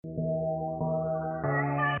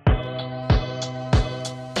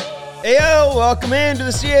Hey, yo, welcome into the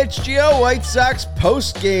CHGO White Sox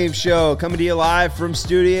post-game show. Coming to you live from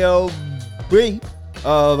Studio B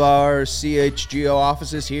of our CHGO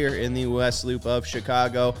offices here in the West Loop of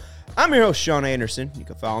Chicago. I'm your host, Sean Anderson. You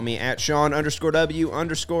can follow me at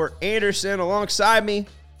Sean_W_Anderson. Alongside me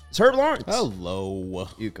is Herb Lawrence. Hello.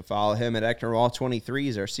 You can follow him at Ecknerwall23.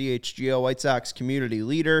 He's our CHGO White Sox community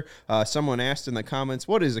leader. Someone asked in the comments,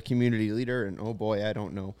 what is a community leader? And oh boy, I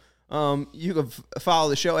don't know. You can follow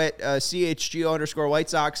the show at CHGO_White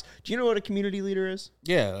Sox. Do you know what a community leader is?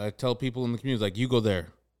 Yeah, I tell people in the community, like, you go there,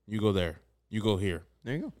 you go there, you go here.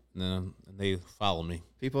 There you go. And they follow me.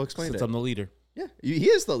 People explain it. Since I'm the leader. Yeah, he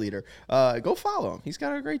is the leader. Go follow him. He's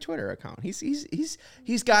got a great Twitter account. He's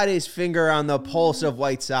got his finger on the pulse of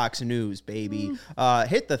White Sox news, baby.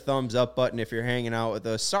 Hit the thumbs up button if you're hanging out with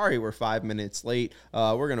us. Sorry we're 5 minutes late.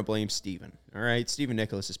 We're going to blame Steven. All right? Steven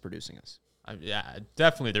Nicholas is producing us. Yeah,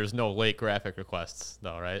 definitely there's no late graphic requests,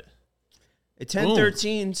 though, right? At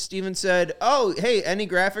 10:13, Steven said, oh, hey, any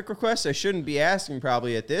graphic requests? I shouldn't be asking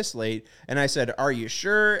probably at this late. And I said, are you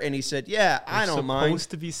sure? And he said, yeah, I don't mind.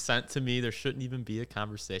 Supposed to be sent to me. There shouldn't even be a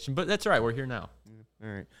conversation. But that's all right. We're here now. All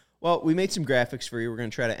right. Well, we made some graphics for you. We're going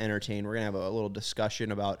to try to entertain. We're going to have a little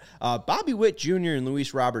discussion about Bobby Witt Jr. and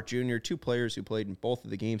Luis Robert Jr., two players who played in both of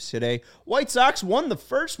the games today. White Sox won the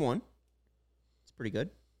first one. It's pretty good.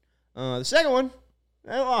 The second one,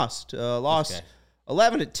 I lost. Lost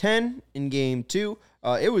 11-10 in game two.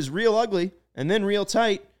 It was real ugly and then real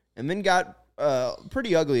tight and then got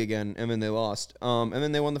pretty ugly again, and then they lost. And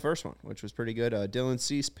then they won the first one, which was pretty good. Dylan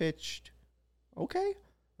Cease pitched okay.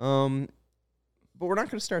 But we're not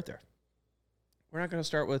going to start there. We're not going to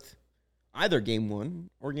start with either game one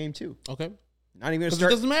or game two. Okay. Not even going to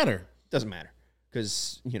start. It doesn't matter. Doesn't matter.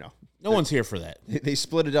 Because, no one's here for that. They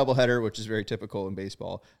split a doubleheader, which is very typical in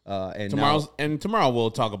baseball. And tomorrow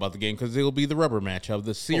we'll talk about the game because it'll be the rubber match of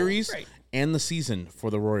the series and the season for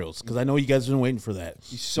the Royals. Because I know you guys have been waiting for that.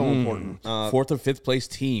 It's so important. Fourth or fifth place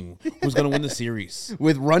team who's going to win the series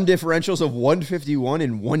with run differentials of 151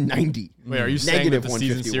 and 190. Wait, are you saying that the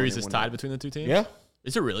season series is tied between the two teams? Yeah.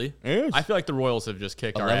 Is it really? It is. I feel like the Royals have just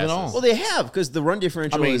kicked our asses. Well, they have, because the run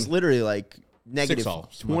differential is literally like negative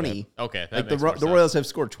 20. Okay, like the Royals have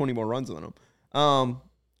scored 20 more runs than them.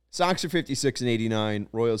 Sox are 56 and 89.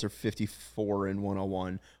 Royals are 54 and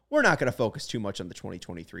 101. We're not going to focus too much on the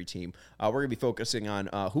 2023 team. We're going to be focusing on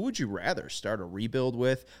who would you rather start a rebuild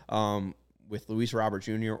with Luis Robert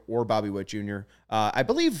Jr. or Bobby Witt Jr. I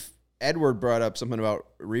believe Edward brought up something about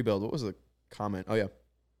rebuild. What was the comment? Oh, yeah.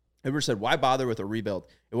 Edward said, why bother with a rebuild?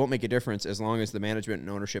 It won't make a difference as long as the management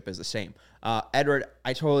and ownership is the same. Edward,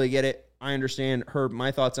 I totally get it. I understand. Herb,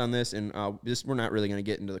 my thoughts on this, and we're not really going to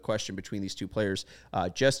get into the question between these two players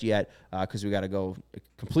just yet because we got to go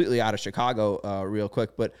completely out of Chicago real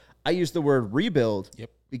quick. But I use the word rebuild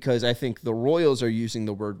because I think the Royals are using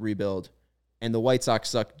the word rebuild, and the White Sox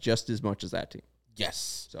suck just as much as that team.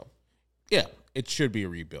 Yes. So, yeah, it should be a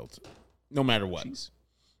rebuild, no matter what. Jeez.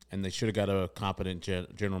 And they should have got a competent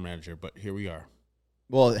general manager, but here we are.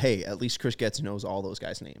 Well, hey, at least Chris Getz knows all those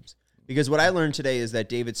guys' names. Because what I learned today is that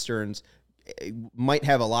David Stearns might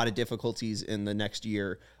have a lot of difficulties in the next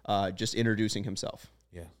year just introducing himself.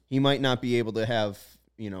 Yeah. He might not be able to have,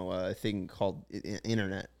 a thing called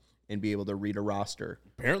internet and be able to read a roster.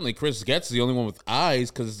 Apparently, Chris Getz is the only one with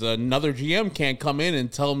eyes because another GM can't come in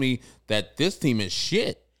and tell me that this team is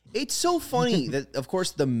shit. It's so funny that, of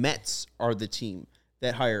course, the Mets are the team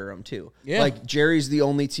that hire him too. Yeah. Like Jerry's the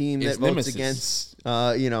only team that votes nemesis against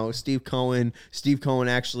Steve Cohen. Steve Cohen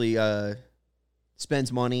actually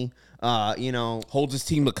spends money, holds his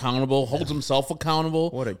team accountable, holds himself accountable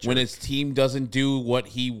What a jerk. when his team doesn't do what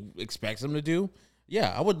he expects them to do.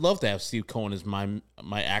 Yeah, I would love to have Steve Cohen as my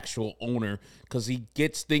actual owner because he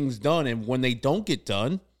gets things done, and when they don't get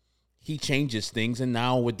done, he changes things. And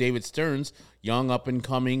now with David Stearns, young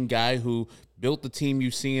up-and-coming guy who built the team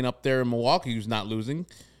you've seen up there in Milwaukee who's not losing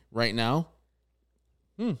right now,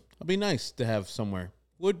 it'd be nice to have somewhere.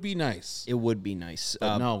 Would be nice. It would be nice.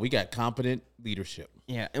 But no, we got competent leadership.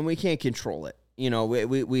 Yeah, and we can't control it.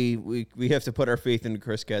 We have to put our faith into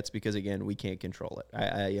Chris Getz because, again, we can't control it.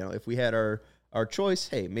 If we had our choice,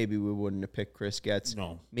 hey, maybe we wouldn't have picked Chris Getz.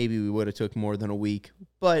 No. Maybe we would have took more than a week.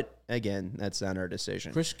 But, again, that's not our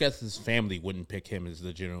decision. Chris Getz's family wouldn't pick him as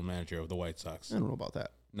the general manager of the White Sox. I don't know about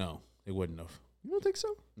that. No, they wouldn't have. You don't think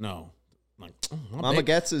so? No. Like, Mama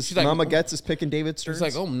Getz is picking David Stearns. She's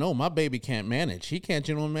like, oh, no, my baby can't manage. He can't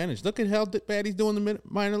general manage. Look at how bad he's doing in the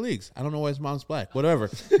minor leagues. I don't know why his mom's black. Whatever.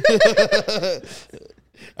 I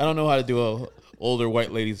don't know how to do a older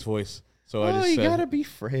white lady's voice. So I just you got to be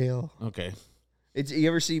frail. Okay. You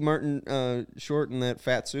ever see Martin Short in that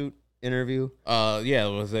fat suit? interview? Yeah,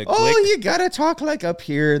 it was a You gotta talk like up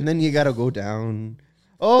here, and then you gotta go down.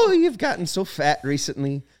 Oh, you've gotten so fat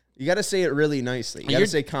recently. You gotta say it really nicely. You gotta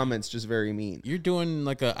say comments just very mean. You're doing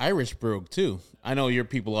like an Irish brogue too. I know your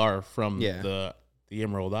people are from the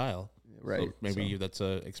Emerald Isle. Right. So maybe that's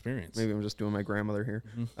a experience. Maybe I'm just doing my grandmother here.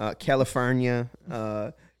 California.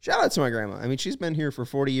 Shout out to my grandma. I mean, she's been here for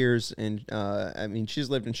 40 years, and she's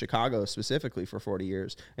lived in Chicago specifically for 40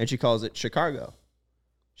 years, and she calls it Chicago.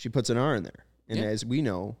 She puts an R in there. And as we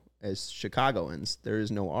know, as Chicagoans, there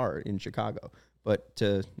is no R in Chicago. But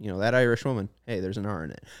to that Irish woman, hey, there's an R in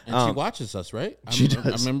it. And she watches us, right? She does.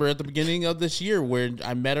 I remember at the beginning of this year where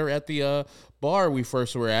I met her at the bar we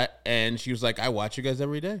first were at, and she was like, "I watch you guys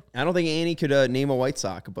every day." I don't think Annie could name a White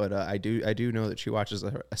Sox, but I do know that she watches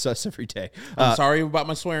us every day. I'm sorry about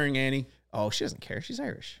my swearing, Annie. Oh, she doesn't care. She's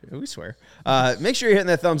Irish. We swear. Make sure you're hitting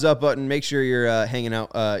that thumbs up button. Make sure you're hanging out.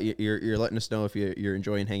 You're letting us know if you're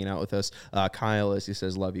enjoying hanging out with us. Kyle, as he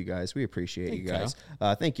says, love you guys. We appreciate you guys.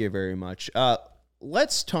 Thank you very much.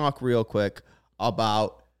 Let's talk real quick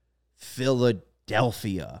about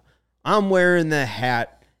Philadelphia. I'm wearing the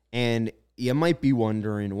hat, and you might be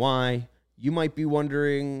wondering why. You might be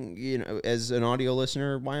wondering, as an audio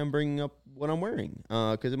listener, why I'm bringing up what I'm wearing,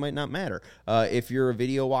 because it might not matter. If you're a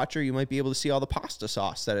video watcher, you might be able to see all the pasta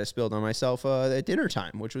sauce that I spilled on myself at dinner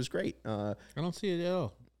time, which was great. I don't see it at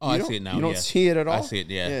all. Oh, I see it now. You don't see it at all? I see it,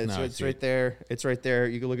 yeah. It's right there. It's right there.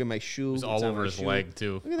 You can look at my shoe. It's all over his leg,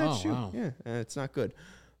 too. Look at that shoe. Wow. Yeah, it's not good.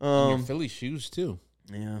 Your Philly shoes, too.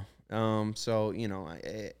 Yeah. So, I'm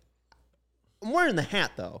wearing the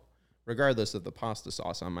hat, though, regardless of the pasta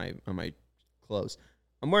sauce on my clothes.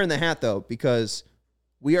 I'm wearing the hat, though, because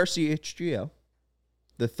we are CHGO,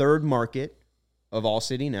 the third market of All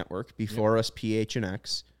City Network. Before us,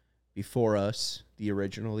 PHNX. Before us, the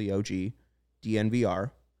original, the OG, DNVR.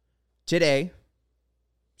 Today,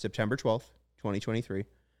 September 12th, 2023,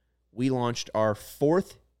 we launched our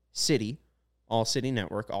fourth city, All City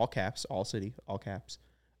Network, all caps, all city, all caps,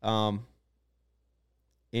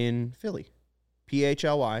 in Philly.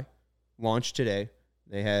 PHLY launched today.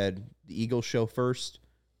 They had the Eagles show first,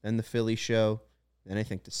 then the Philly show, then I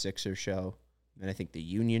think the Sixers show, then I think the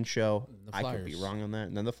Union show. I could be wrong on that.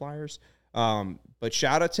 And then the Flyers. But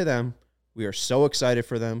shout out to them. We are so excited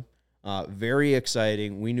for them. Very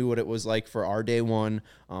exciting. We knew what it was like for our day one.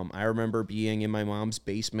 I remember being in my mom's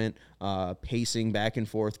basement, pacing back and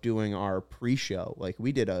forth, doing our pre-show. Like,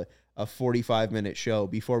 we did a 45-minute show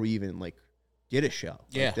before we even, did a show.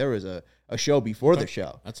 Yeah. Like, there was a show before the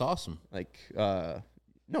show. That's awesome.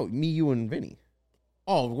 No, me, you, and Vinny.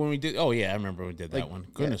 Oh, when we did. Oh, yeah, I remember we did that one.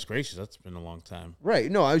 Goodness gracious, that's been a long time. Right.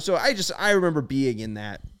 No, I remember being in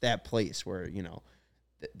that place where,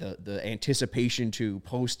 the anticipation to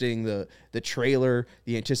posting the trailer,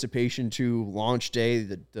 the anticipation to launch day,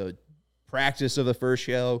 the practice of the first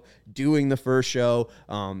show, doing the first show.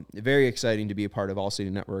 Very exciting to be a part of All City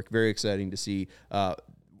Network. Very exciting to see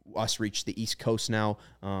us reach the East Coast now.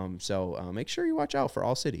 So make sure you watch out for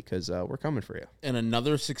All City, because we're coming for you. And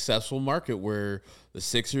another successful market where the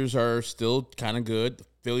Sixers are still kind of good. The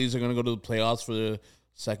Phillies are going to go to the playoffs for the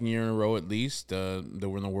second year in a row at least. They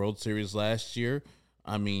were in the World Series last year.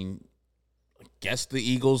 I mean, I guess the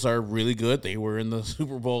Eagles are really good. They were in the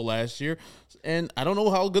Super Bowl last year. And I don't know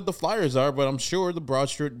how good the Flyers are, but I'm sure the Broad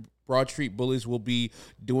Street Bullies will be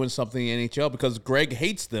doing something in NHL, because Greg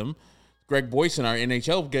hates them. Greg Boyson, our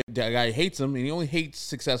NHL guy, hates them, and he only hates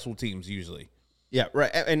successful teams usually. Yeah, right.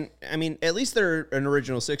 And, I mean, at least they're an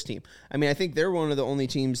original six team. I mean, I think they're one of the only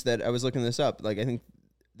teams that, I was looking this up, I think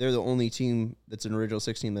they're the only team that's an original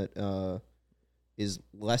six team that is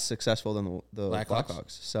less successful than the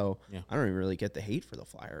Blackhawks. So I don't even really get the hate for the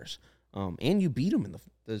Flyers. And you beat them in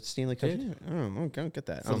the Stanley Cup. I don't get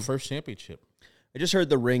that. For the first championship. I just heard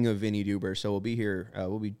the ring of Vinny Duber, so we'll be here.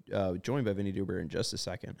 We'll be joined by Vinny Duber in just a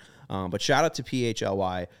second. But shout out to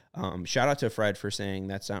PHLY. Shout out to Fred for saying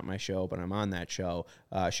that's not my show, but I'm on that show.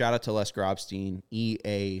 Shout out to Les Grobstein,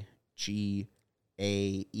 EAGAELES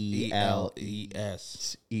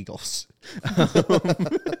Eagles.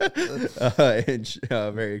 And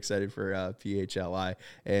very excited for PHLI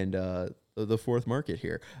and the fourth market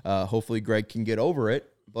here. Hopefully Greg can get over it.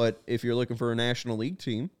 But if you're looking for a National League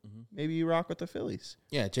team, maybe you rock with the Phillies.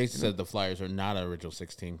 Yeah, Jason said the Flyers are not an original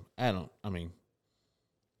six team. Okay.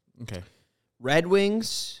 Red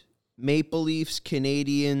Wings, Maple Leafs,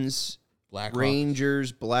 Canadians, Blackhawks.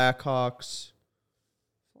 Rangers, Blackhawks,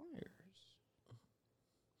 Flyers.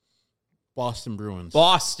 Boston Bruins.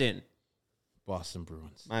 Boston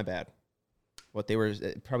Bruins. My bad. What, they were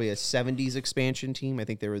probably a 70s expansion team. I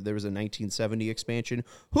think there was a 1970 expansion.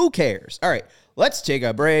 Who cares? All right, let's take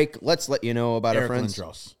a break. Let's let you know about Eric our friends.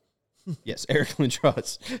 Lindros. Yes, Eric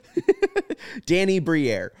Lindros. Danny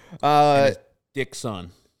Briere. And his dick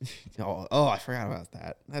son. I forgot about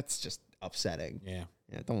that. That's just upsetting. Yeah.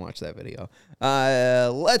 Yeah, don't watch that video.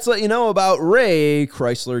 Let's let you know about Ray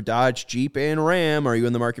Chrysler, Dodge, Jeep, and Ram. Are you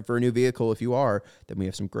in the market for a new vehicle? If you are, then we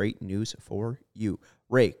have some great news for you.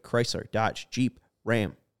 Ray Chrysler, Dodge, Jeep,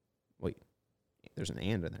 Ram. Wait, there's an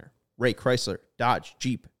and in there. Ray Chrysler, Dodge,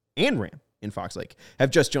 Jeep, and Ram in Fox Lake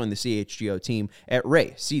have just joined the CHGO team at Ray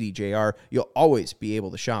CDJR. You'll always be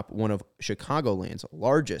able to shop one of Chicagoland's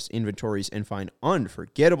largest inventories and find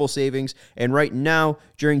unforgettable savings. And right now,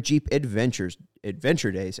 during Jeep Adventure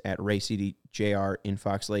Days at Ray CDJR in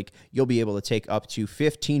Fox Lake, you'll be able to take up to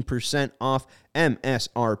 15% off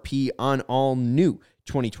MSRP on all new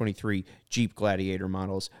 2023 Jeep Gladiator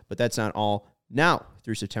models. But that's not all. Now,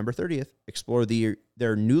 through September 30th, explore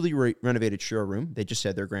their newly renovated showroom. They just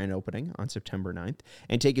had their grand opening on September 9th,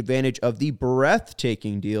 and take advantage of the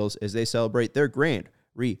breathtaking deals as they celebrate their grand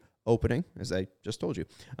reopening, as I just told you.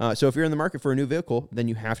 So if you're in the market for a new vehicle, then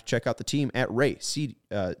you have to check out the team at Ray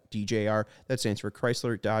DJR. That stands for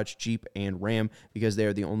Chrysler, Dodge, Jeep, and Ram, because they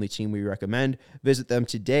are the only team we recommend. Visit them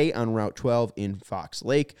today on Route 12 in Fox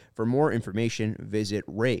Lake. For more information, visit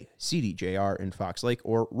Ray CDJR in Fox Lake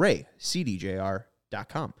or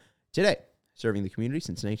raycdjr.com. Today, serving the community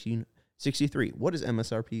since 1963. What does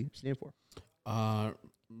MSRP stand for?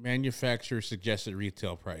 Manufacturer suggested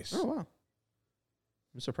retail price. Oh, wow.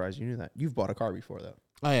 I'm surprised you knew that. You've bought a car before, though.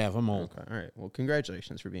 I have. I'm old. Okay. All right. Well,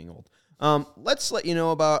 congratulations for being old. Let's let you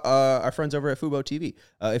know about our friends over at Fubo TV.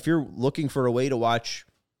 If you're looking for a way to watch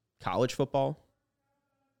college football,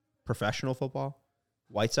 professional football,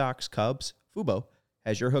 White Sox, Cubs, Fubo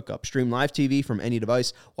has your hookup. Stream live TV from any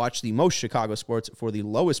device. Watch the most Chicago sports for the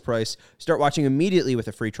lowest price. Start watching immediately with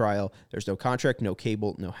a free trial. There's no contract, no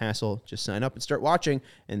cable, no hassle. Just sign up and start watching,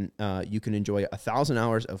 and you can enjoy 1,000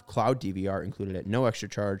 hours of cloud DVR included at no extra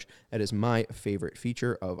charge. That is my favorite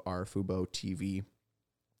feature of our Fubo TV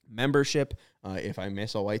membership. If I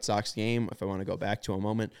miss a White Sox game, if I want to go back to a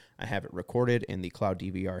moment, I have it recorded, and the cloud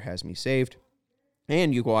DVR has me saved.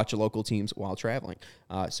 And you can watch local teams while traveling.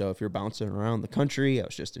 So if you're bouncing around the country, I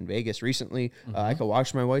was just in Vegas recently, I could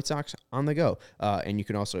watch my White Sox on the go. And you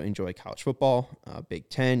can also enjoy college football, Big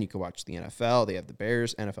Ten. You can watch the NFL. They have the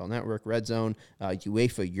Bears, NFL Network, Red Zone,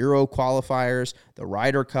 UEFA Euro qualifiers, the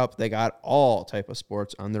Ryder Cup. They got all type of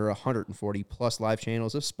sports on their 140-plus live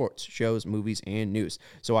channels of sports, shows, movies, and news.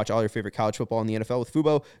 So watch all your favorite college football in the NFL with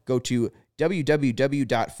Fubo. Go to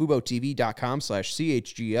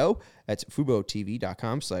www.fubotv.com/CHGO. That's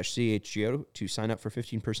fubotv.com/CHGO to sign up for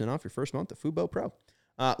 15% off your first month of Fubo Pro.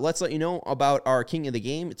 Let's let you know about our king of the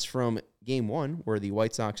game. It's from game one, where the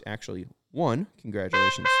White Sox actually won.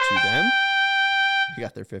 Congratulations to them. You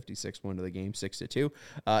got their 56th win of the game, 6-2.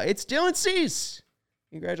 It's Dylan Cease.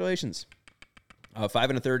 Congratulations. 5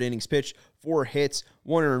 1/3 innings pitched, 4 hits,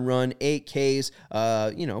 1 earned run, 8 Ks.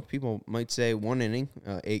 People might say 1 inning,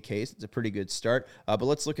 8 Ks. It's a pretty good start. But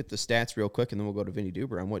let's look at the stats real quick, and then we'll go to Vinny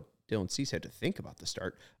Duber on what Dylan Cease had to think about the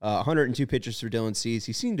start. 102 pitches for Dylan Cease.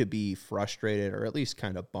 He seemed to be frustrated, or at least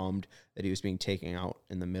kind of bummed that he was being taken out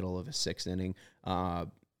in the middle of his 6th inning.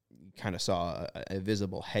 Kind of saw a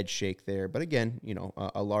visible head shake there. But again,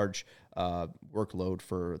 a large workload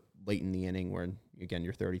for late in the inning where, again,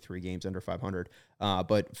 you're 33 games under 500.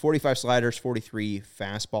 But 45 sliders, 43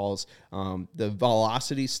 fastballs. The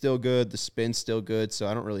velocity's still good. The spin's still good. So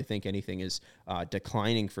I don't really think anything is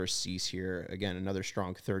declining for Cease here. Again, another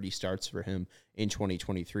strong 30 starts for him in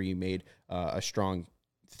 2023. He made a strong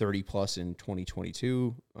 30-plus in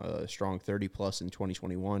 2022, strong 30-plus in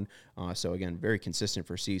 2021. So, again, very consistent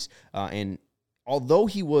for Cease. And although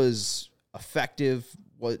he was effective,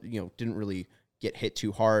 didn't really get hit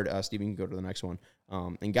too hard, Steven, you can go to the next one,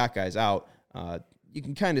 and got guys out, you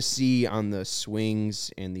can kind of see on the swings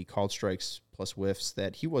and the called strikes plus whiffs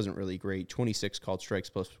that he wasn't really great. 26 called strikes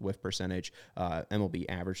plus whiff percentage. MLB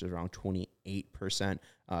average is around 28%.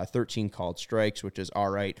 13 called strikes, which is all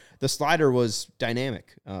right. The slider was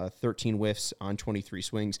dynamic. 13 whiffs on 23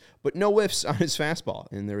 swings, but no whiffs on his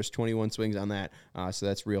fastball, and there was 21 swings on that. So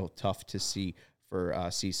that's real tough to see for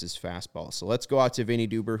Cease's fastball. So let's go out to Vinny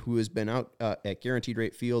Duber, who has been out at Guaranteed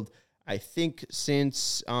Rate Field, I think,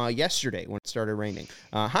 since yesterday when it started raining.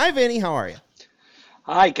 Hi, Vinny. How are you?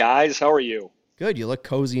 Hi, guys. How are you? Good. You look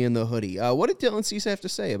cozy in the hoodie. What did Dylan Cease have to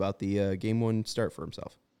say about the Game 1 start for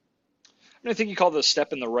himself? I think you called it a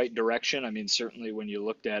step in the right direction. I mean, certainly when you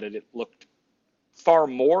looked at it, it looked far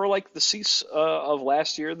more like the Cease of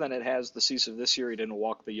last year than it has the Cease of this year. He didn't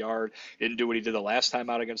walk the yard, didn't do what he did the last time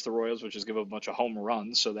out against the Royals, which is give up a bunch of home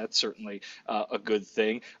runs. So that's certainly a good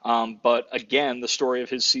thing. But again, the story of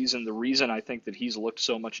his season, the reason I think that he's looked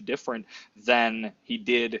so much different than he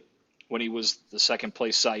did when he was the second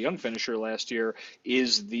place Cy Young finisher last year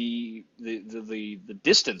is the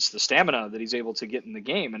distance, the stamina that he's able to get in the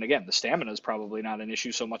game. And again, the stamina is probably not an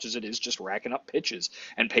issue so much as it is just racking up pitches.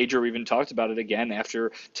 And Pedro even talked about it again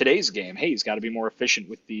after today's game. Hey, he's got to be more efficient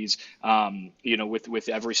with these, with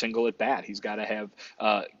every single at bat. He's got to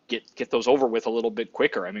have get those over with a little bit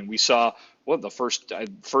quicker. I mean, we saw the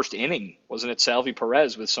first inning, wasn't it? Salvi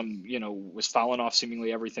Perez with some, was fouling off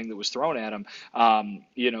seemingly everything that was thrown at him.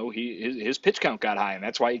 His pitch count got high, and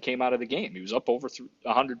that's why he came out of the game. He was up over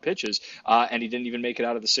 100 pitches, and he didn't even make it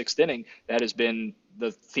out of the sixth inning. That has been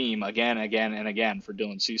the theme again and again for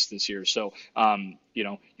Dylan Cease this year. So,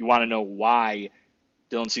 you want to know why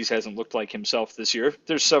Dylan Cease hasn't looked like himself this year.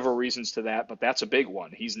 There's several reasons to that, but that's a big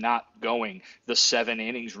one. He's not going the 7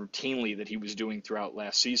 innings routinely that he was doing throughout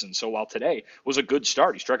last season. So while today was a good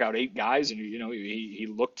start, he struck out 8 guys, and he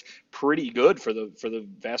looked pretty good for the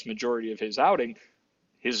vast majority of his outing.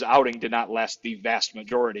 His outing did not last the vast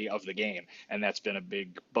majority of the game, and that's been a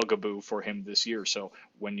big bugaboo for him this year. So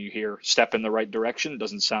when you hear step in the right direction,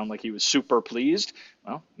 doesn't sound like he was super pleased.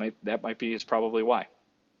 Well, that might be, it's probably why.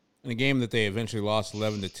 In a game that they eventually lost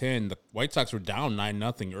 11-10, the White Sox were down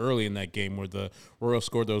 9-0 early in that game, where the Royals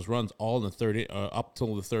scored those runs all in the third, up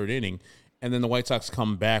till the third inning, and then the White Sox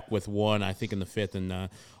come back with one, I think, in the fifth, and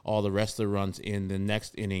all the rest of the runs in the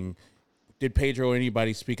next inning. Did Pedro or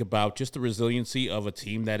anybody speak about just the resiliency of a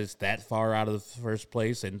team that is that far out of the first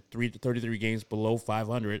place and 33 games below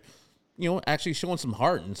 500? Actually showing some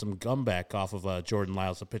heart and some comeback off of Jordan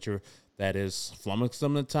Lyles, a pitcher that is flummoxed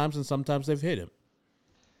them at times, and sometimes they've hit him.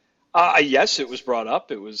 Yes, it was brought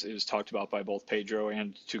up. It was talked about by both Pedro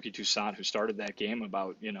and Tuki Toussaint, who started that game,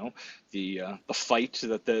 about the fight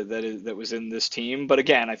that was in this team. But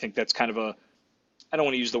again, I think that's kind of I don't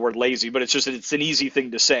want to use the word lazy, but it's an easy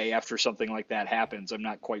thing to say after something like that happens. I'm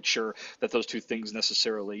not quite sure that those two things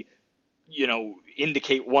necessarily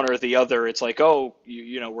indicate one or the other. It's like,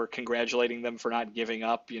 we're congratulating them for not giving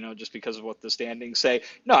up, just because of what the standings say.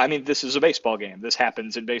 No, I mean, this is a baseball game. This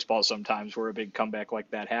happens in baseball sometimes, where a big comeback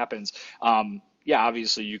like that happens.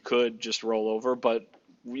 Obviously you could just roll over, but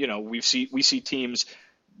we see teams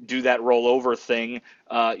do that rollover thing,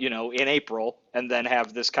 in April, and then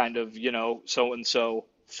have this kind of, so-and-so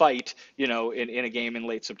fight, in a game in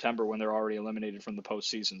late September when they're already eliminated from the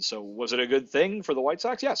postseason. So was it a good thing for the White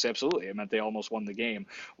Sox? Yes, absolutely. It meant they almost won the game.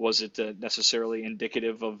 Was it necessarily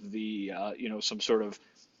indicative of the, some sort of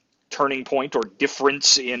turning point or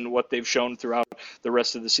difference in what they've shown throughout the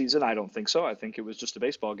rest of the season? I don't think so. I think it was just a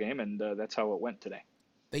baseball game, and that's how it went today.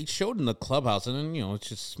 They showed in the clubhouse, and then, it's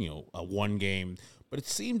just, a one game, but it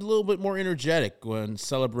seemed a little bit more energetic when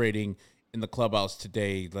celebrating in the clubhouse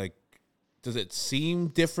today. Like, does it seem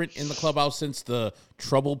different in the clubhouse since the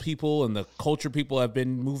trouble people and the culture people have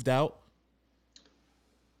been moved out?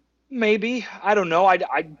 Maybe. I don't know.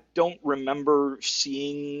 I don't remember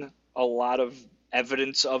seeing a lot of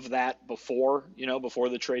evidence of that before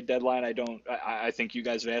the trade deadline. I think you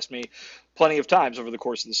guys have asked me plenty of times over the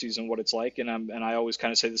course of the season what it's like, and I always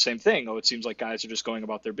kind of say the same thing. It seems like guys are just going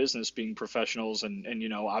about their business, being professionals, and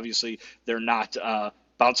obviously they're not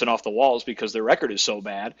bouncing off the walls because their record is so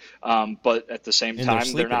bad. But at the same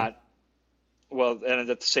time, they're not. Well, and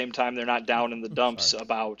at the same time, they're not down in the dumps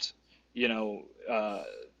about,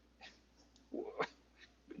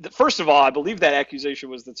 First of all, I believe that accusation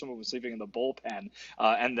was that someone was sleeping in the bullpen,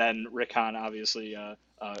 and then Rick Hahn obviously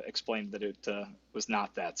explained that it was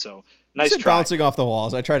not that. So nice try. Bouncing off the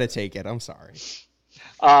walls. I try to take it. I'm sorry.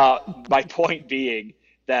 My point being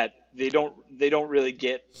that they don't really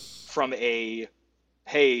get from a,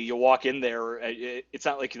 hey, you walk in there. It's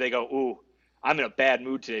not like they go, ooh, I'm in a bad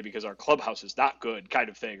mood today because our clubhouse is not good, kind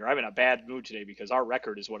of thing, or I'm in a bad mood today because our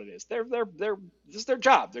record is what it is. This is their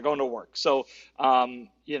job. They're going to work. So, I'm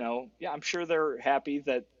sure they're happy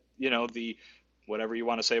that, the whatever you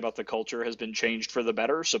want to say about the culture has been changed for the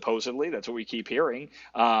better. Supposedly, that's what we keep hearing.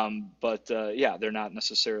 But they're not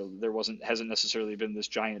necessarily. Hasn't necessarily been this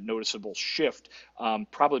giant noticeable shift.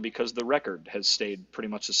 Probably because the record has stayed pretty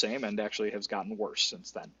much the same and actually has gotten worse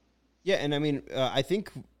since then. Yeah, and I mean, I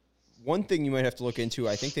think. One thing you might have to look into,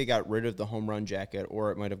 I think they got rid of the home run jacket, or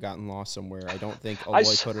it might have gotten lost somewhere. I don't think Eloy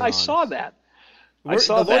put it on. I saw that. I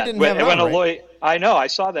saw that. Didn't have it on, Eloy, right? I know. I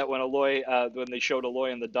saw that when when they showed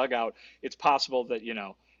Eloy in the dugout. It's possible that,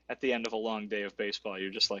 at the end of a long day of baseball, you're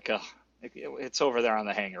just like, oh, It's over there on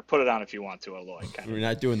the hanger. Put it on if you want to, Aloy. We're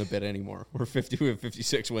not doing the bit anymore. We have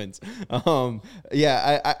 56 wins.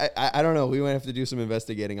 Yeah, I don't know. We might have to do some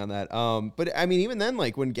investigating on that. But I mean, even then,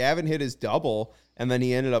 like when Gavin hit his double and then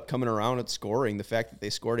he ended up coming around at scoring, the fact that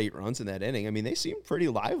they scored 8 runs in that inning, I mean, they seemed pretty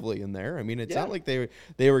lively in there. I mean, it's not like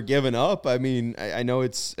they were giving up. I mean, I know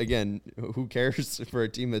it's, again, who cares for a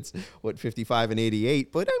team that's 55 and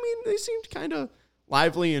 88, but I mean, they seemed kind of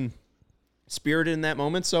lively and spirited in that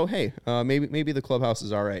moment. So hey, maybe the clubhouse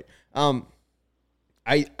is all right. I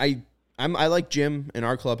like Jim in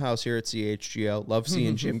our clubhouse here at CHGO. Love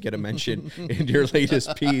seeing Jim get a mention in your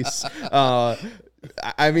latest piece.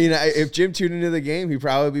 I mean, if Jim tuned into the game, he'd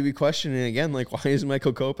probably be questioning again, like, why is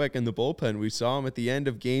Michael Kopech in the bullpen? We saw him at the end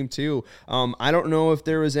of game 2. I don't know if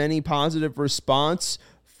there was any positive response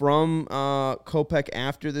from Kopech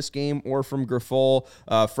after this game or from Grifol.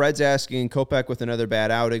 Fred's asking, Kopech with another bad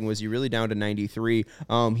outing, was he really down to 93?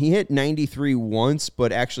 He hit 93 once,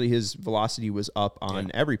 but actually his velocity was up on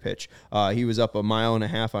every pitch. He was up 1.5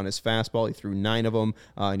 miles on his fastball. He threw 9 of them,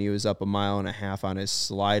 and he was up 1.5 miles on his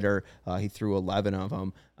slider. He threw 11 of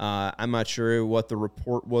them. I'm not sure what the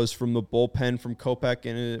report was from the bullpen from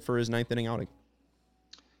Kopech for his 9th inning outing.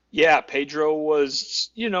 Yeah, Pedro was,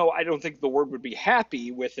 I don't think the word would be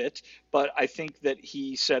happy with it, but I think that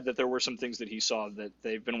he said that there were some things that he saw that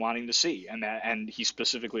they've been wanting to see, and he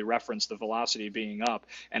specifically referenced the velocity being up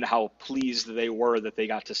and how pleased they were that they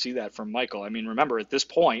got to see that from Michael. I mean, remember at this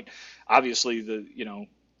point, obviously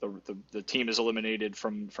the team is eliminated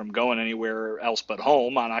from going anywhere else but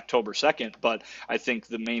home on October 2nd. But I think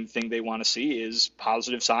the main thing they want to see is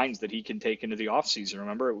positive signs that he can take into the offseason.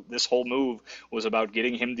 Remember, this whole move was about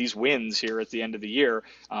getting him these wins here at the end of the year,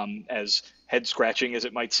 as head scratching as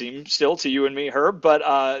it might seem still to you and me, Herb. But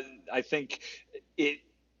I think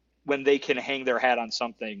when they can hang their hat on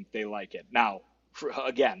something, they like it. Now,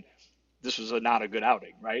 again, this was not a good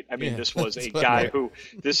outing, right? I mean, this was a guy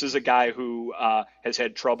who has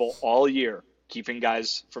had trouble all year keeping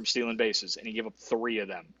guys from stealing bases, and he gave up 3 of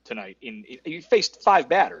them tonight. He faced 5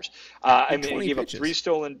 batters. I mean, he gave pitches. Up 3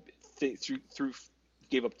 stolen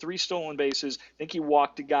gave up 3 stolen bases. I think he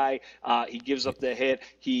walked a guy. He gives up the hit.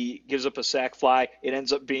 He gives up a sac fly. It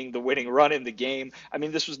ends up being the winning run in the game. I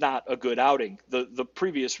mean, this was not a good outing. The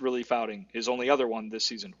previous relief outing, his only other one this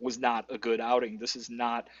season, was not a good outing. This is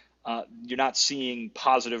not. You're not seeing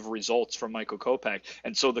positive results from Michael Kopech.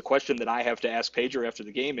 And so the question that I have to ask Pedro after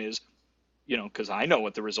the game is, because I know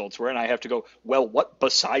what the results were, and I have to go, well, what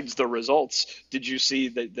besides the results did you see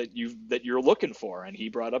that you're looking for? And he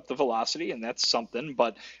brought up the velocity, and that's something,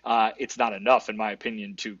 but it's not enough, in my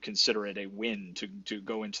opinion, to consider it a win to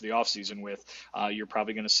go into the offseason with. You're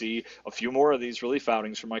probably going to see a few more of these relief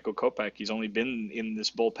outings from Michael Kopech. He's only been in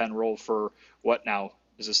this bullpen role for what now?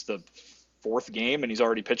 Is this the 4th game, and he's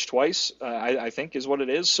already pitched twice, I think is what it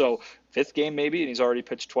is. So 5th game maybe, and he's already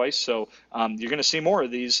pitched twice. So you're going to see more of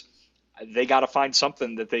these. They got to find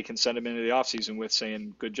something that they can send him into the offseason with,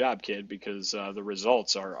 saying, good job, kid, because the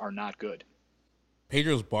results are not good.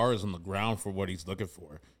 Pedro's bar is on the ground for what he's looking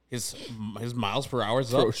for. His miles per hour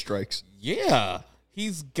is up. Throw strikes. Yeah.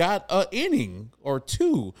 He's got an inning or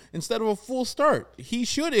 2 instead of a full start. He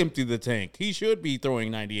should empty the tank. He should be throwing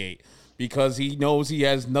 98. Because he knows he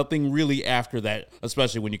has nothing really after that,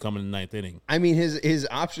 especially when you come in the 9th inning. I mean, his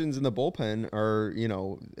options in the bullpen are,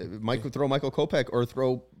 throw Michael Kopech or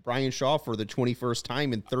throw Brian Shaw for the 21st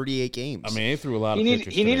time in 38 games. I mean, they threw a lot of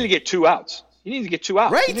pitchers. He needed to get 2 outs. He needed to get 2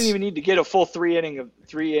 outs. Right. He didn't even need to get a full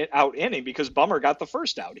 3-out inning because Bummer got the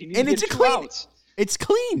first out. He needed to get 2 outs. It's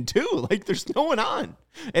clean, too. Like, there's no one on.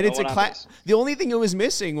 And it's the only thing it was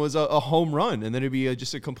missing was a home run, and then it'd be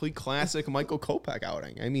just a complete classic Michael Kopech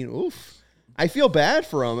outing. I mean, oof. I feel bad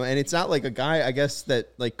for him, and it's not like a guy, I guess, that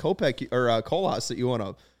like Kopech or Colas that you want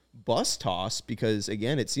to bus toss because,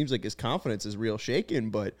 again, it seems like his confidence is real shaken,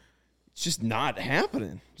 but it's just not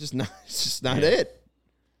happening. It's just not it.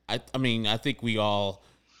 I mean, I think we all,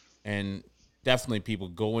 and definitely people,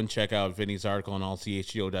 go and check out Vinny's article on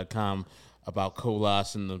allchgo.com about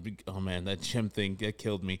Colas and that Jim thing that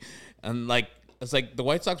killed me. And it's like the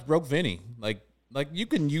White Sox broke Vinny. Like you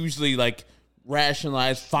can usually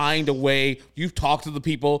rationalize, find a way. You've talked to the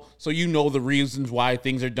people, so you know the reasons why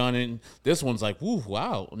things are done. And this one's like, woo,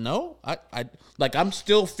 wow, no, I'm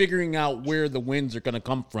still figuring out where the wins are going to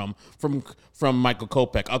come from Michael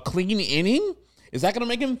Kopech. A clean inning, is that going to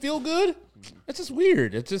make him feel good? It's just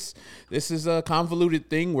weird. This is a convoluted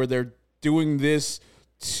thing where they're doing this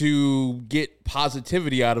to get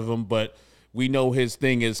positivity out of him, but we know his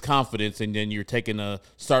thing is confidence, and then you're taking a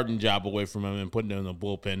starting job away from him and putting him in the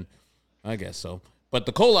bullpen. I guess so. But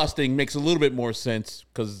the Colas thing makes a little bit more sense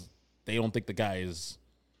because they don't think the guy is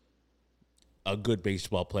a good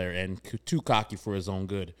baseball player and too cocky for his own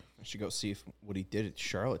good. I should go see what he did at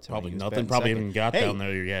Charlotte tonight. Probably nothing. Probably haven't got down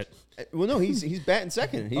there yet. Well, no, he's batting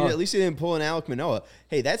second. At least he didn't pull an Alek Manoah.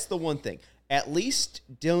 Hey, that's the one thing. At least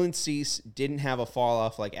Dylan Cease didn't have a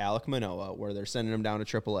fall-off like Alek Manoah, where they're sending him down to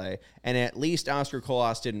AAA. And at least Oscar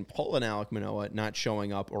Colas didn't pull an Alek Manoah, not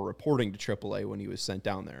showing up or reporting to AAA when he was sent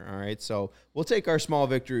down there. All right, so we'll take our small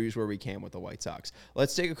victories where we can with the White Sox.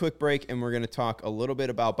 Let's take a quick break, and we're going to talk a little bit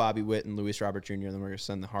about Bobby Witt and Luis Robert Jr., and then we're going to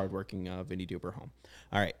send the hardworking Vinny Duber home.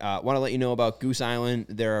 All right, want to let you know about Goose Island.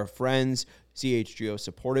 They're our friends. CHGO,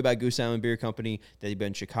 supported by Goose Island Beer Company. They've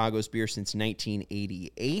been Chicago's beer since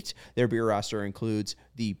 1988. Their beer roster includes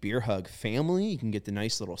the Beer Hug family. You can get the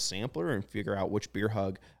nice little sampler and figure out which Beer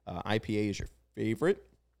Hug IPA is your favorite.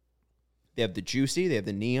 They have the Juicy. They have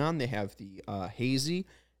the Neon. They have the Hazy.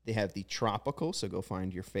 They have the Tropical, so go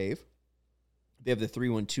find your fave. They have the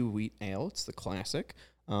 312 Wheat Ale. It's the classic.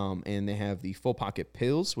 And they have the Full Pocket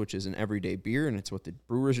Pills, which is an everyday beer, and it's what the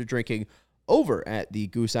brewers are drinking over at the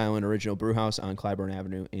Goose Island Original Brew House on Clybourne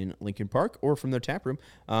Avenue in Lincoln Park, or from their tap room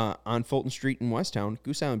on Fulton Street in Westtown.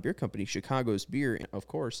 Goose Island Beer Company, Chicago's beer, of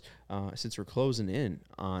course, since we're closing in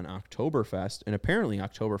on Oktoberfest, and apparently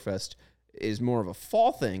Oktoberfest is more of a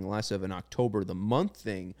fall thing, less of an October the month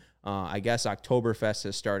thing. I guess Oktoberfest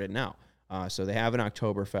has started now. So they have an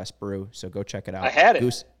Oktoberfest brew, so go check it out. I had it.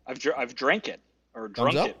 Goose. I've drank it. Or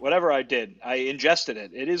drunk it, whatever I did. I ingested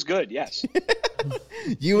it. It is good, yes.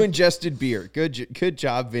 You ingested beer. Good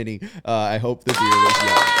job, Vinny. I hope the beer was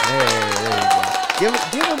young. Hey, there you go.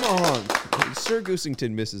 Give him a hug. Sir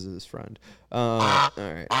Goosington misses his friend. All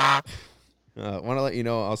right. Want to let you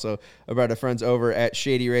know also about our friends over at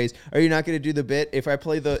Shady Rays. Are you not going to do the bit? If I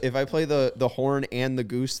play the horn and the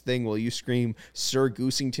goose thing, will you scream Sir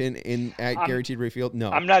Goosington at Guaranteed Rate Field?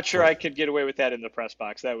 No, I'm not sure I could get away with that in the press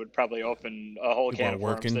box. That would probably open a whole can of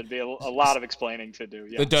worms. There'd be a lot of explaining to do.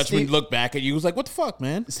 Yeah. The Dutchman looked back at you. Was like, "What the fuck,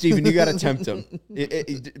 man?" Steven, you got to tempt him.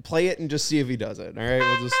 Play it and just see if he does it. All right,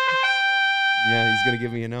 we'll just. Yeah, he's going to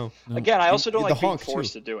give me a no. Again, I also don't like being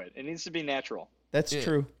forced to do it. It needs to be natural. That's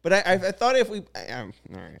true. But I thought if we... all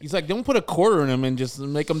right. He's like, don't put a quarter in him and just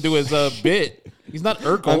make him do his bit. He's not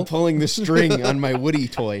Urkel. I'm pulling the string on my Woody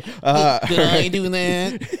toy. Did I do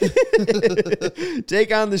that?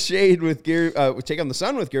 Take on the shade with gear. Take on the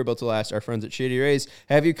sun with gear built to last. Our friends at Shady Rays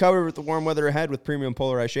have you covered with the warm weather ahead with premium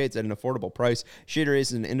polarized shades at an affordable price. Shady Rays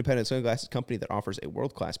is an independent sunglasses company that offers a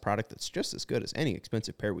world-class product that's just as good as any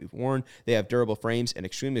expensive pair we've worn. They have durable frames and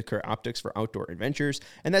extremely clear optics for outdoor adventures.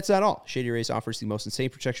 And that's not all. Shady Rays offers the most insane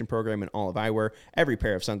protection program in all of eyewear. Every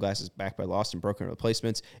pair of sunglasses backed by lost and broken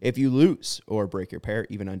replacements. If you lose or break your pair,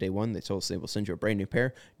 even on day one, they told us they will send you a brand new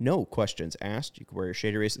pair. No questions asked. You can wear your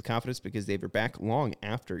Shady Rays with confidence because they have your back long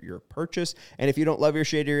after your purchase. And if you don't love your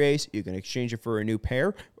Shady Rays, you can exchange it for a new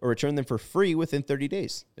pair or return them for free within 30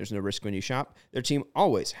 days. There's no risk when you shop. Their team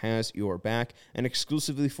always has your back. And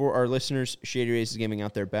exclusively for our listeners, Shady Rays is giving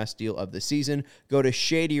out their best deal of the season. Go to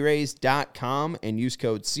shadyrays.com and use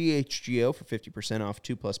code CHGO for 50% off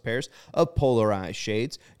 2+ pairs of polarized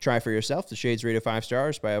shades. Try for yourself. The shades rated 5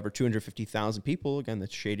 stars by over 250,000 people. Again,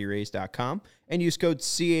 that's shadyrays.com. And use code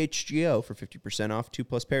CHGO for 50% off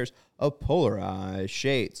 2+ pairs of polarized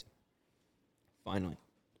shades. Finally,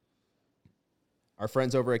 our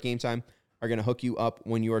friends over at Game Time are going to hook you up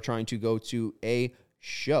when you are trying to go to a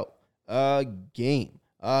show, a game,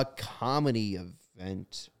 a comedy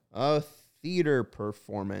event, a theater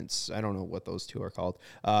performance. I don't know what those two are called.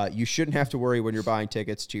 You shouldn't have to worry when you're buying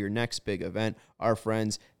tickets to your next big event. Our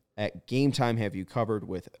friends at Game Time have you covered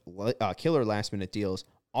with killer last-minute deals,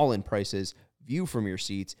 all-in prices, view from your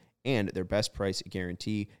seats, and their best price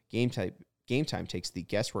guarantee. Game Time takes the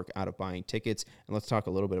guesswork out of buying tickets. And let's talk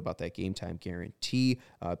a little bit about that Game Time guarantee,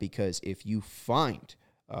 because if you find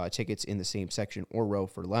tickets in the same section or row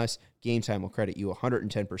for less, Game Time will credit you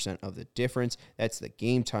 110% of the difference. That's the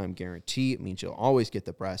Game Time guarantee. It means you'll always get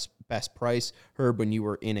the best price. Herb, when you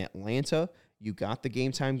were in Atlanta, you got the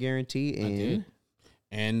Game Time guarantee. I did.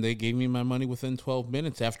 And they gave me my money within 12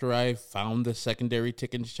 minutes after I found the secondary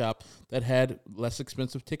ticket shop that had less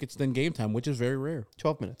expensive tickets than Game Time, which is very rare.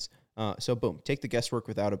 12 minutes. So boom, take the guesswork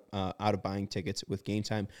out of buying tickets with Game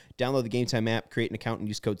Time. Download the Game Time app, create an account, and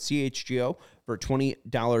use code CHGO for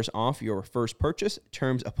 $20 off your first purchase.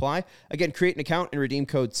 Terms apply. Again, create an account and redeem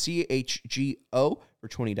code CHGO for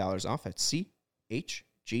 $20 off. That's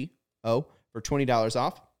CHGO for $20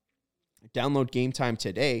 off. Download Game Time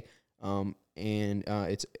today.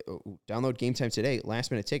 It's download Game Time today.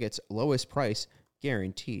 Last minute tickets, lowest price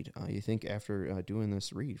guaranteed. You think after doing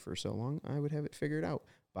this read for so long, I would have it figured out.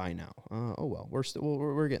 by now. Oh well,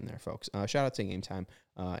 we're getting there, folks. Shout out to Game Time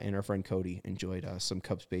and our friend Cody enjoyed some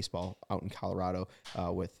Cubs baseball out in Colorado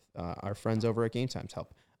with our friends over at Game Time's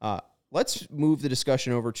help. Let's move the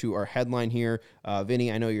discussion over to our headline here.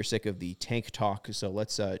 Vinny, I know you're sick of the tank talk, so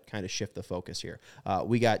let's kind of shift the focus here.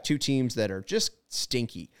 We got two teams that are just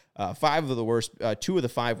stinky. Two of the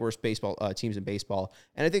five worst baseball teams in baseball,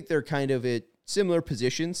 and I think they're kind of at similar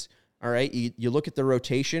positions. All right, you look at the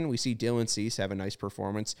rotation. We see Dylan Cease have a nice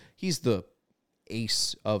performance. He's the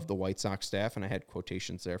ace of the White Sox staff, and I had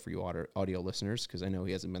quotations there for you audio listeners because I know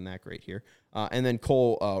he hasn't been that great here. And then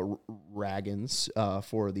Cole Ragans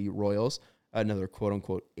for the Royals, another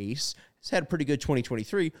quote-unquote ace. He's had a pretty good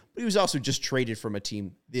 2023, but he was also just traded from a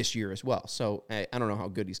team this year as well, so I don't know how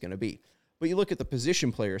good he's going to be. But you look at the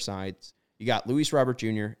position player sides, you got Luis Robert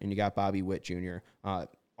Jr. and you got Bobby Witt Jr.,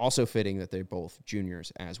 also fitting that they're both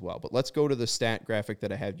juniors as well. But let's go to the stat graphic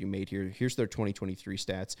that I had you made here. Here's their 2023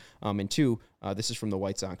 stats. And two, this is from the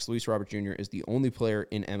White Sox. Luis Robert Jr. is the only player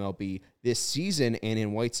in MLB this season and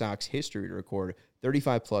in White Sox history to record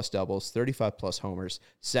 35-plus doubles, 35-plus homers,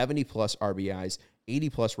 70-plus RBIs,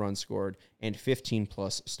 80-plus runs scored, and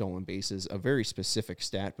 15-plus stolen bases. A very specific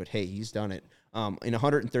stat, but hey, he's done it. In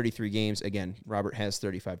 133 games, again, Robert has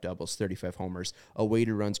 35 doubles, 35 homers, a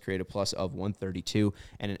weighted runs created plus of 132,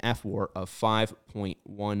 and an FWAR of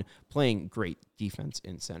 5.1, playing great defense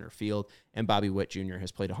in center field. And Bobby Witt Jr.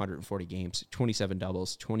 has played 140 games, 27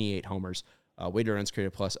 doubles, 28 homers, weighted runs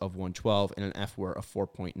created plus of 112, and an FWAR of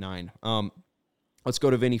 4.9. Let's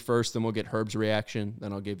go to Vinny first, then we'll get Herb's reaction,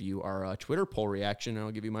 then I'll give you our Twitter poll reaction, and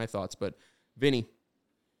I'll give you my thoughts. But, Vinny,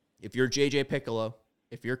 if you're J.J. Piccolo,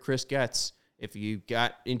 if you're Chris Getz, if you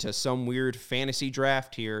got into some weird fantasy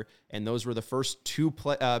draft here, and those were the first two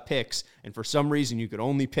picks, and for some reason you could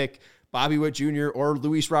only pick Bobby Witt Jr. or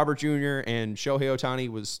Luis Robert Jr., and Shohei Ohtani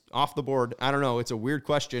was off the board. I don't know. It's a weird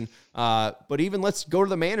question. But even let's go to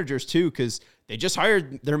the managers, too, because they just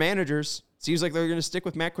hired their managers. Seems like they're going to stick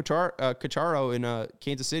with Matt Quatraro in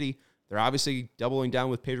Kansas City. They're obviously doubling down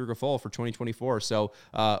with Pedro Grifol for 2024. So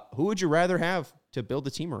who would you rather have to build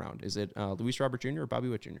the team around? Is it Luis Robert Jr. or Bobby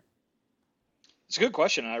Witt Jr.? It's a good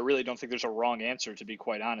question, and I really don't think there's a wrong answer, to be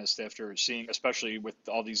quite honest, after seeing, especially with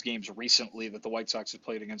all these games recently that the White Sox have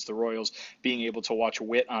played against the Royals, being able to watch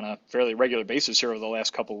Witt on a fairly regular basis here over the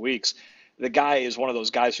last couple of weeks. The guy is one of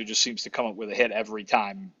those guys who just seems to come up with a hit every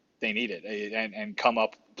time they need it and come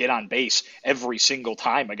up, get on base every single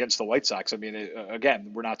time against the White Sox. I mean,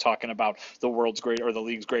 again, we're not talking about the world's great or the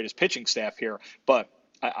league's greatest pitching staff here, but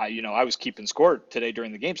I was keeping score today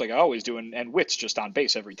during the games like I always do, and Witt's just on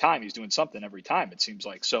base every time. He's doing something every time, it seems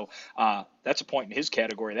like. So that's a point in his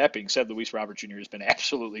category. That being said, Luis Robert Jr. has been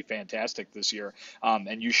absolutely fantastic this year,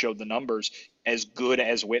 and you showed the numbers. As good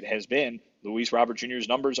as Witt has been, Luis Robert Jr.'s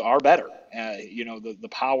numbers are better. The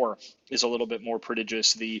power is a little bit more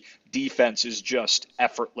prodigious. The defense is just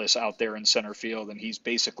effortless out there in center field, and he's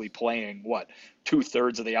basically playing,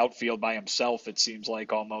 2/3 of the outfield by himself, it seems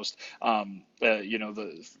like, almost, up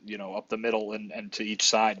the middle and to each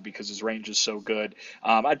side because his range is so good.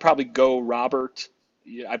 I'd probably go Robert.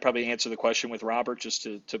 I'd probably answer the question with Robert just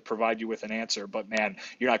to provide you with an answer. But, man,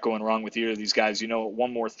 you're not going wrong with either of these guys.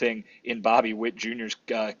 One more thing in Bobby Witt Jr.'s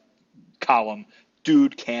column,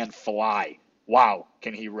 dude can fly. Wow,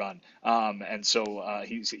 can he run? And so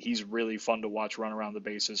he's really fun to watch run around the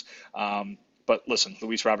bases. But listen,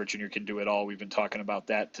 Luis Robert Jr. can do it all. We've been talking about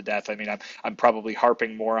that to death. I mean, I'm probably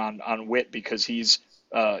harping more on Witt because he's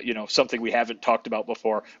something we haven't talked about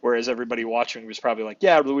before, whereas everybody watching was probably like,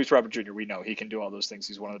 yeah, Luis Robert Jr., we know he can do all those things.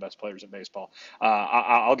 He's one of the best players in baseball.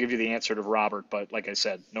 I'll give you the answer to Robert, but like I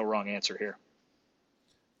said, no wrong answer here.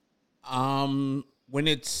 When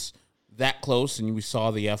it's that close and we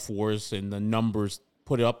saw the FWARs and the numbers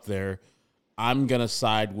put up there, I'm going to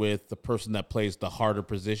side with the person that plays the harder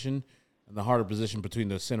position. And the harder position between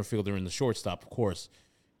the center fielder and the shortstop, of course,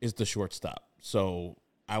 is the shortstop. So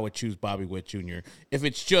I would choose Bobby Witt Jr. If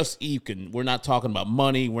it's just even, we're not talking about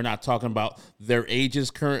money. We're not talking about their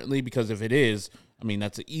ages currently, because if it is, I mean,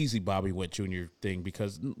 that's an easy Bobby Witt Jr. thing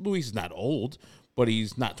because Luis is not old, but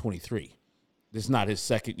he's not 23. This is not his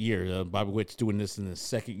second year. Bobby Witt's doing this in his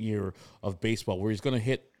second year of baseball where he's going to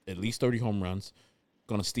hit at least 30 home runs,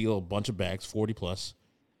 going to steal a bunch of bags, 40+,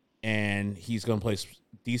 and he's going to play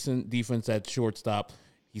decent defense at shortstop.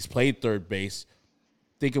 He's played third base.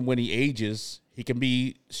 Thinking when he ages, he can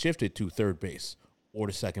be shifted to third base or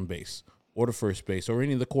to second base or to first base or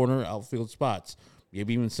any of the corner outfield spots,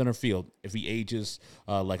 maybe even center field if he ages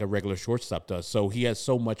like a regular shortstop does. So he has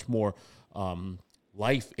so much more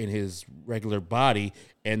life in his regular body,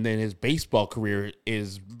 and then his baseball career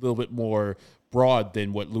is a little bit more broad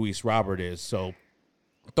than what Luis Robert is. So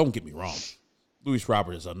don't get me wrong. Luis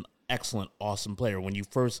Robert is an excellent, awesome player. When you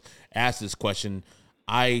first asked this question,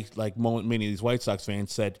 I, like many of these White Sox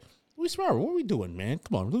fans, said, Luis Robert, what are we doing, man?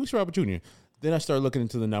 Come on, Luis Robert Jr. Then I started looking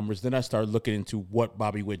into the numbers. Then I started looking into what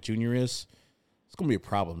Bobby Witt Jr. is. It's going to be a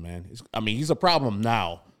problem, man. He's a problem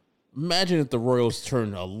now. Imagine if the Royals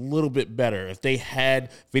turn a little bit better. If they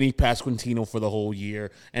had Vinny Pasquantino for the whole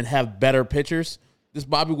year and have better pitchers, this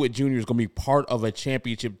Bobby Witt Jr. is going to be part of a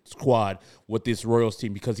championship squad with this Royals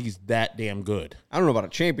team because he's that damn good. I don't know about a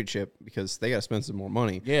championship because they got to spend some more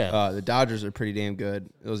money. Yeah. The Dodgers are pretty damn good.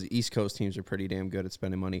 Those East Coast teams are pretty damn good at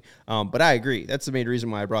spending money. But I agree. That's the main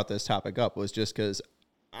reason why I brought this topic up was just because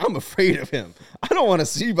I'm afraid of him. I don't want to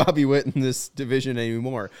see Bobby Witt in this division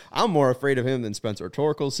anymore. I'm more afraid of him than Spencer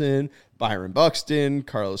Torkelson, Byron Buxton,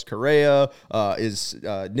 Carlos Correa. Is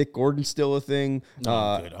Nick Gordon still a thing?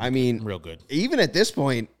 No, I'm good. Real good. Even at this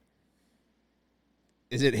point,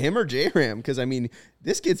 is it him or J-Ram? Because,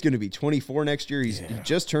 this kid's going to be 24 next year. He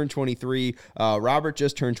just turned 23. Robert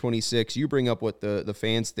just turned 26. You bring up what the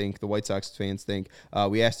fans think, the White Sox fans think.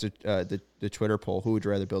 We asked the Twitter poll, who would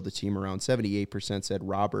you rather build a team around? 78% said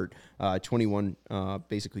Robert.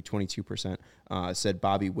 22% said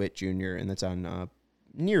Bobby Witt Jr., and that's on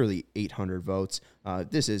nearly 800 votes.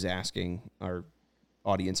 This is asking our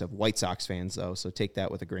audience of White Sox fans, though, so take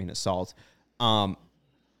that with a grain of salt.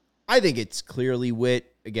 I think it's clearly Witt.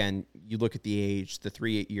 Again, you look at the age, the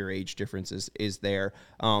 3-year age difference is there.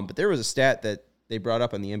 But there was a stat that they brought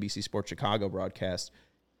up on the NBC Sports Chicago broadcast.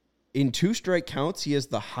 In 2 strike counts, he has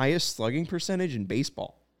the highest slugging percentage in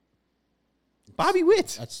baseball. Bobby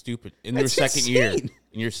Witt. That's stupid. In That's your second insane.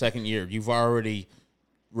 your second year, you've already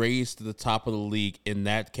raised to the top of the league in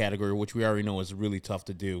that category, which we already know is really tough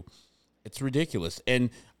to do. It's ridiculous.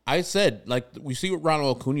 And I said, like, we see what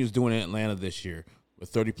Ronald Acuna is doing in Atlanta this year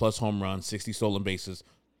with 30-plus home runs, 60 stolen bases.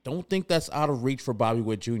 Don't think that's out of reach for Bobby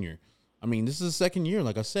Witt Jr. This is his second year,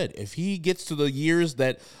 like I said. If he gets to the years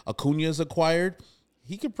that Acuna's acquired,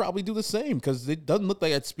 he could probably do the same because it doesn't look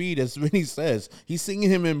like at speed, as Vinny says. He's seeing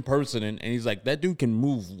him in person, and he's like, that dude can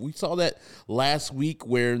move. We saw that last week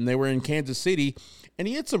where they were in Kansas City, and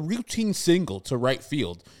he hits a routine single to right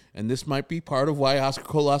field. And this might be part of why Oscar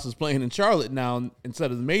Colas is playing in Charlotte now instead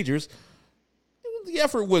of the majors. The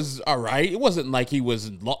effort was all right. It wasn't like he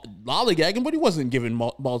was lollygagging, but he wasn't giving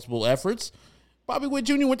multiple efforts. Bobby Witt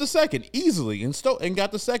Jr. went to second easily and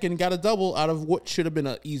got the second and got a double out of what should have been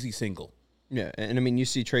an easy single. Yeah, and you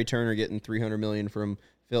see Trey Turner getting $300 million from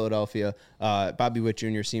Philadelphia. Bobby Witt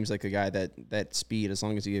Jr. seems like a guy that speed, as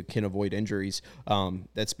long as he can avoid injuries,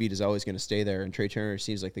 that speed is always going to stay there. And Trey Turner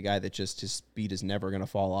seems like the guy that just his speed is never going to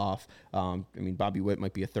fall off. Bobby Witt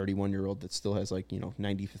might be a 31-year-old that still has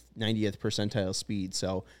 90th percentile speed.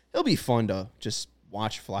 So it'll be fun to just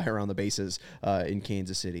watch fly around the bases in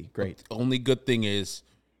Kansas City. Great. The only good thing is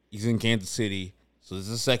he's in Kansas City, so this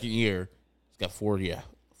is the second year. He's got 4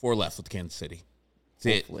 left with Kansas City.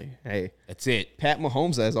 That's Hopefully. it. Hey, that's it. Pat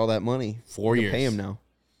Mahomes has all that money. 4 years. Pay him now.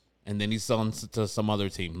 And then he's selling to some other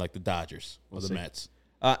team like the Dodgers or the Mets.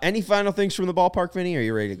 Any final things from the ballpark, Vinny? Or are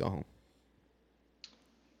you ready to go home?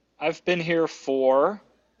 I've been here for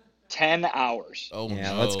 10 hours. Oh,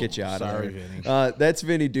 yeah, no. let's get you out Sorry, of there. Vinny. That's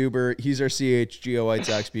Vinny Duber. He's our CHGO White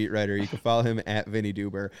Sox beat writer. You can follow him at Vinny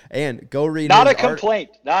Duber. And go read Not his a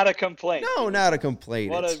complaint. Not a complaint. No, not a complaint.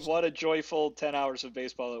 What a joyful 10 hours of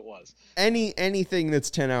baseball it was. Anything that's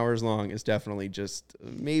 10 hours long is definitely just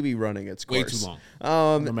maybe running its course. Way too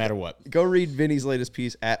long. No matter what. Go read Vinny's latest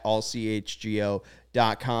piece at allchgo.com.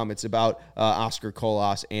 It's about Oscar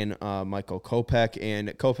Colas and Michael Kopech, and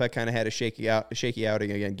Kopech kind of had a shaky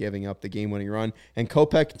outing again, giving up the game-winning run. And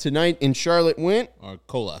Kopech tonight in Charlotte went.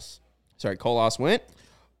 Colas went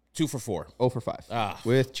 2 for 4, 0 for 5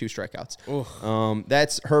 with 2 strikeouts. Oof.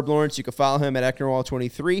 That's Herb Lawrence. You can follow him at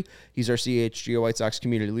Ecknerwall23. He's our CHGO White Sox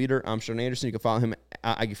community leader. I'm Sean Anderson. You can follow him.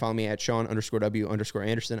 You can follow me at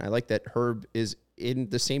Sean_W_Anderson. I like that Herb is in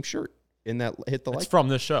the same shirt in that hit the like. It's from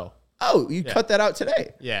this show. Oh, you cut that out today.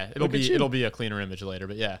 Yeah, it'll be a cleaner image later,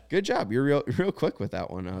 but yeah. Good job. You're real quick with that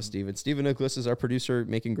one, Steven. Steven Nicholas is our producer,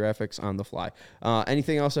 making graphics on the fly.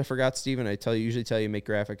 Anything else I forgot, Steven? Usually tell you make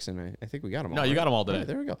graphics, and I think we got them all. No, you got them all today. Right,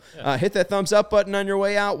 there we go. Yeah. Hit that thumbs up button on your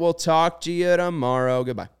way out. We'll talk to you tomorrow.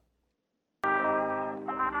 Goodbye.